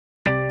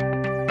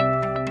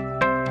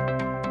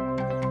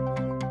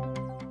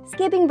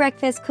Skipping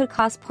breakfast could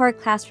cause poor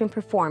classroom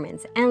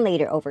performance and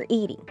later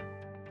overeating.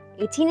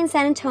 A teen in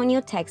San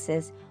Antonio,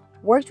 Texas,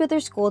 worked with her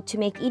school to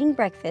make eating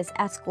breakfast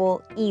at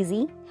school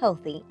easy,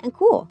 healthy, and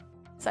cool.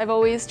 So I've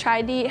always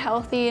tried to eat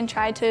healthy and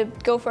tried to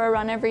go for a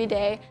run every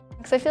day,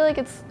 because I feel like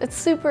it's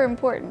super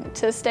important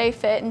to stay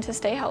fit and to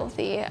stay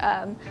healthy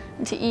and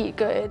to eat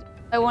good.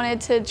 I wanted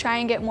to try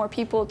and get more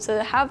people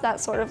to have that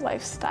sort of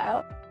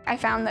lifestyle. I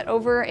found that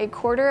over a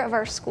quarter of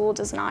our school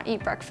does not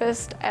eat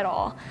breakfast at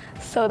all.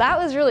 So that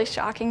was really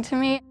shocking to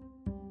me.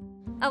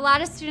 A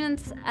lot of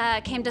students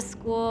came to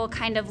school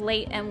kind of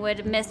late and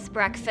would miss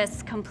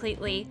breakfast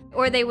completely,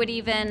 or they would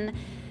even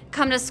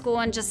come to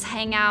school and just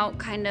hang out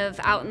kind of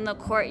out in the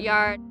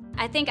courtyard.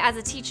 I think as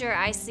a teacher,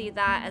 I see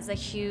that as a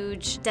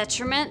huge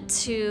detriment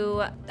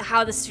to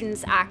how the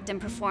students act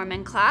and perform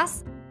in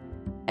class.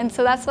 And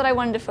so that's what I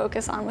wanted to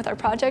focus on with our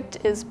project,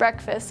 is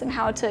breakfast and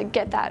how to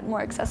get that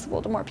more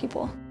accessible to more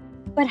people.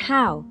 But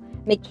how?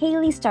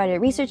 McKaylee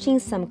started researching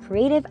some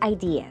creative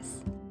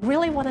ideas.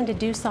 Really wanted to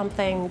do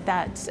something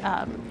that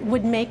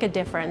would make a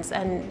difference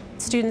and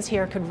students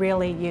here could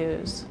really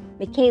use.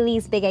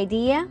 McKaylee's big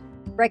idea?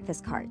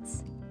 Breakfast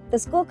carts. The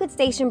school could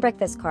station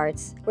breakfast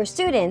carts where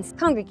students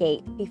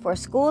congregate before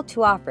school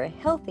to offer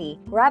healthy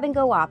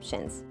grab-and-go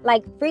options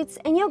like fruits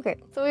and yogurt.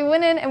 So we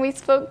went in and we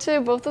spoke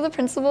to both of the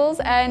principals,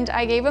 and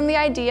I gave them the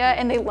idea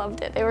and they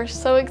loved it. They were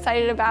so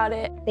excited about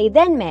it. They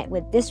then met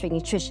with district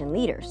nutrition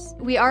leaders.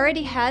 We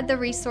already had the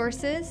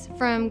resources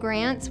from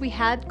grants, we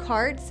had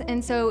carts,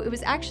 and so it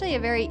was actually a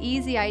very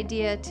easy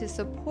idea to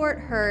support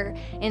her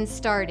in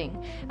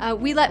starting.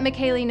 We let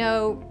McKaylee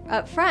know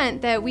up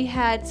front that we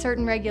had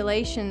certain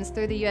regulations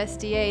through the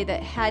USDA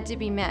that had to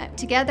be met.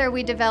 Together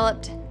we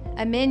developed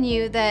a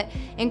menu that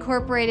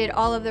incorporated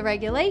all of the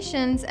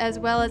regulations as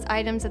well as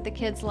items that the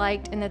kids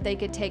liked and that they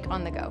could take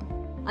on the go.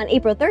 On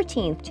April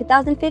 13,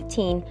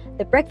 2015,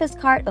 the breakfast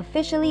cart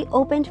officially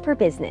opened for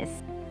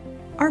business.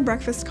 Our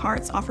breakfast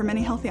carts offer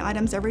many healthy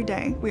items every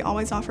day. We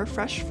always offer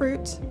fresh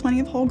fruit, plenty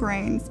of whole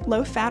grains,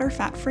 low-fat or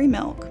fat-free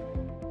milk,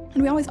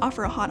 and we always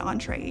offer a hot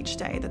entree each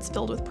day that's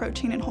filled with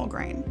protein and whole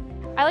grain.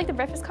 I like the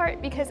breakfast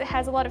cart because it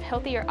has a lot of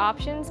healthier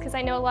options, because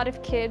I know a lot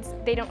of kids,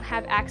 they don't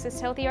have access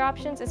to healthier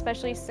options,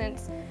 especially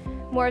since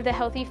more of the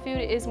healthy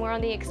food is more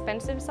on the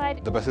expensive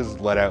side. The bus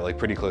is let out like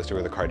pretty close to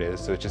where the cart is,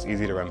 so it's just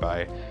easy to run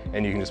by,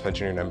 and you can just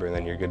punch in your number and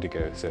then you're good to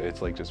go. So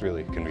it's like just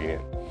really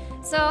convenient.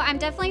 So I'm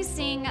definitely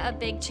seeing a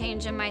big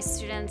change in my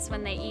students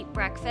when they eat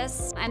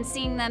breakfast. I'm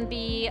seeing them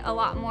be a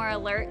lot more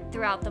alert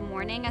throughout the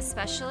morning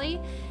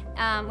especially,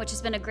 which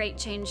has been a great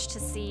change to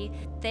see.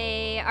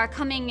 They are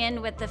coming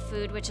in with the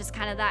food, which is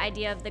kind of the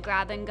idea of the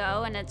grab and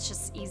go, and it's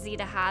just easy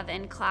to have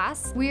in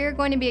class. We're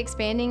going to be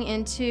expanding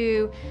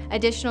into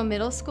additional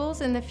middle schools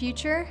in the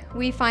future.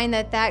 We find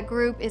that that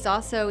group is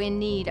also in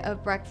need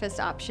of breakfast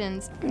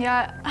options.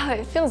 Yeah,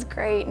 it feels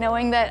great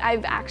knowing that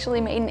I've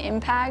actually made an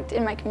impact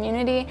in my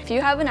community. If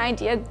you have an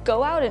idea,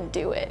 go out and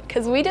do it,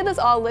 because we did this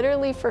all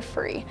literally for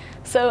free.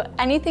 So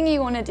anything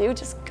you want to do,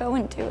 just go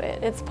and do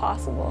it. It's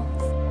possible.